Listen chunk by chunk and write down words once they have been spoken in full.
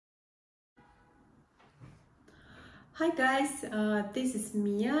Hi guys, this is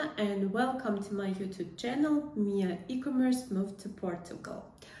Mia and welcome to my YouTube channel, Mia eCommerce moved to Portugal.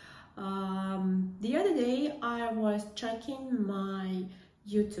 The other day I was checking my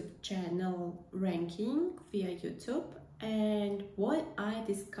YouTube channel ranking via YouTube and what I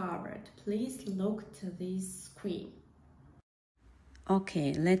discovered. Please look to this screen.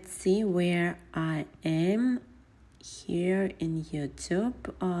 Okay, let's see where I am here in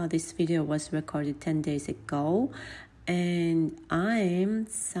YouTube. This video was recorded 10 days ago and I'm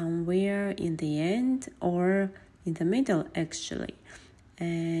somewhere in the end or in the middle actually,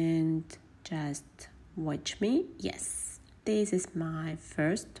 and just watch me. Yes, this is my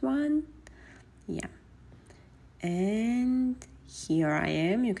first one. Yeah, and here I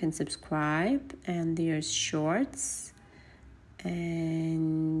am. You can subscribe and there's shorts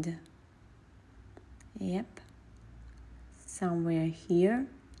and yep, somewhere here,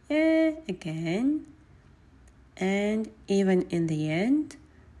 yeah, again, and even in the end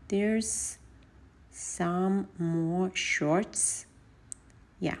there's some more shorts.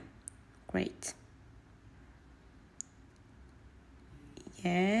 Yeah, great.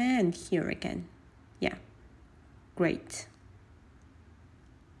 Yeah, and here again. Yeah, great.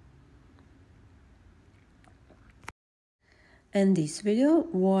 And this video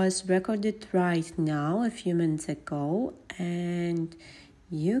was recorded right now, a few minutes ago, and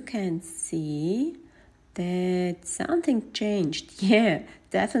you can see that something changed. Yeah,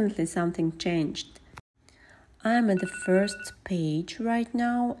 definitely something changed. I'm at the first page right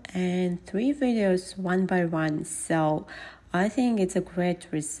now and 3 videos one by one, so I think it's a great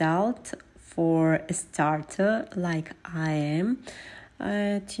result for a starter like I am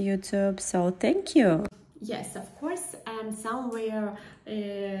at YouTube, so thank you. Yes, of course, I'm somewhere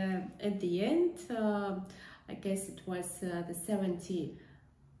at the end. I guess it was the 70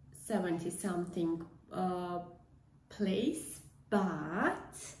 something place,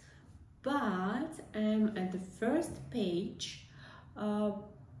 but I'm at the first page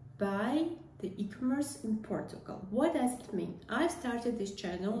by the e-commerce in Portugal. What does it mean? I started this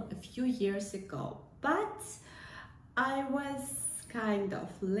channel a few years ago, but I was kind of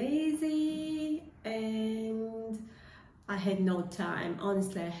lazy and I had no time.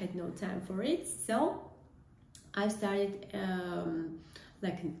 Honestly, I had no time for it. So I started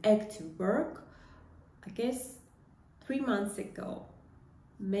like an active work, I guess 3 months ago,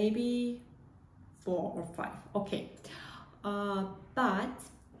 maybe 4 or 5. Okay, but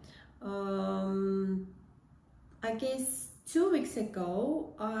I guess 2 weeks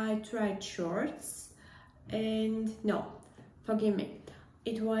ago I tried shorts, and no, forgive me,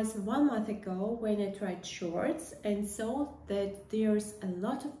 it was 1 month ago when I tried shorts and saw that there's a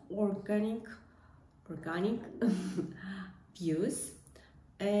lot of organic views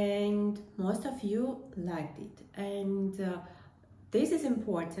and most of you liked it, and this is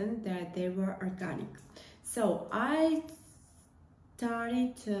important that they were organic. So I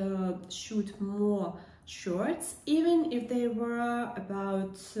started to shoot more shorts, even if they were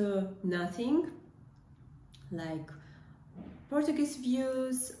about nothing, like Portuguese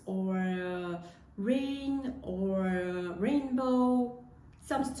views or rain or rainbow,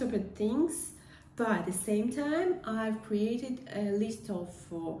 some stupid things. But at the same time, I've created a list of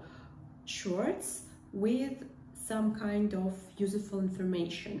shorts with some kind of useful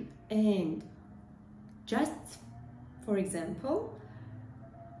information. And just for example,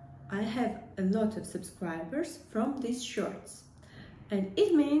 I have a lot of subscribers from these shorts, and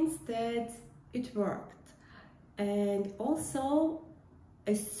it means that it worked. And also,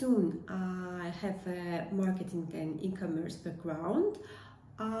 as soon I have a marketing and e-commerce background,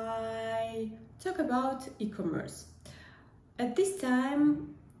 I talk about e-commerce. At this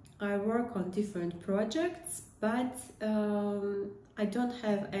time, I work on different projects, but I don't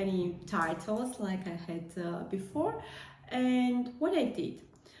have any titles like I had before. And what I did,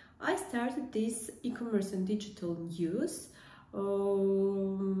 I started this e-commerce and digital news.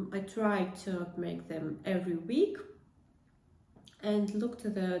 I tried to make them every week and look to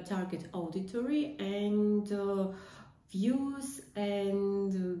the target auditory and views,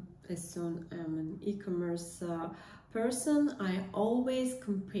 and as soon as I'm an e-commerce person, I always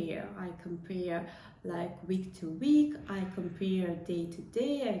compare. I compare like week to week, I compare day to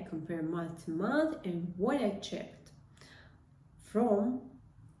day, I compare month to month, and what I checked from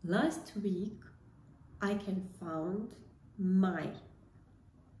last week, I can find my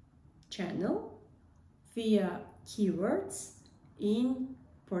channel via keywords in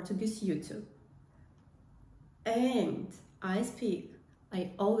Portuguese YouTube. And I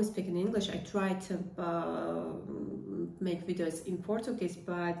always speak in English. I try to make videos in Portuguese,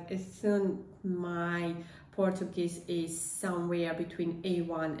 but as soon my Portuguese is somewhere between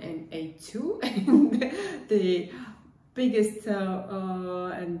A1 and A2, and the biggest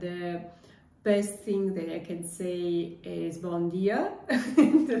and the best thing that I can say is bom dia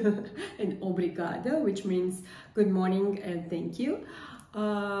and obrigado, which means good morning and thank you.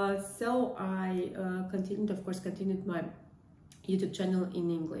 So I continued my YouTube channel in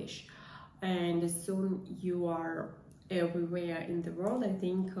English, and soon you are everywhere in the world. I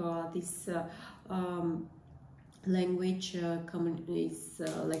think this language is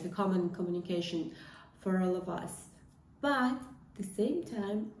like a common communication for all of us. But at the same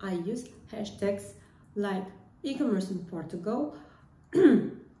time, I use hashtags like e-commerce in Portugal,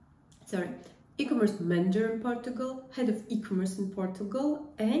 sorry, e-commerce manager in Portugal, head of e-commerce in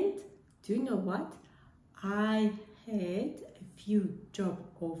Portugal, and do you know what? I had a few job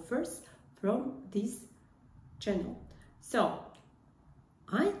offers from this channel. So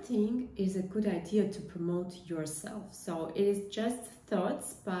I think it's a good idea to promote yourself. So it is just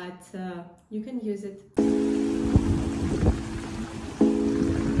thoughts, but you can use it.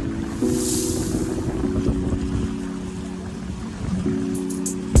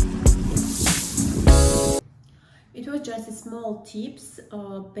 It was just a small tips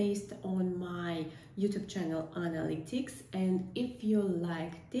based on my YouTube channel analytics, and if you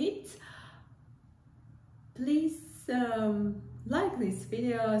liked it, please like this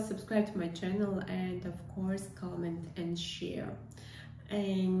video, subscribe to my channel, and of course comment and share.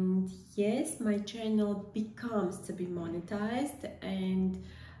 And yes, my channel becomes to be monetized, and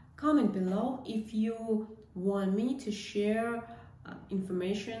comment below if you want me to share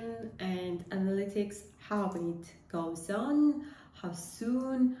information and analytics, how it goes on, how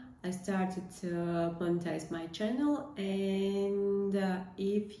soon I started to monetize my channel, and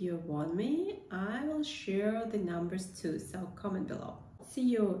if you want me, I will share the numbers too, so comment below. See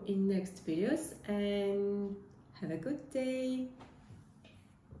you in next videos and have a good day.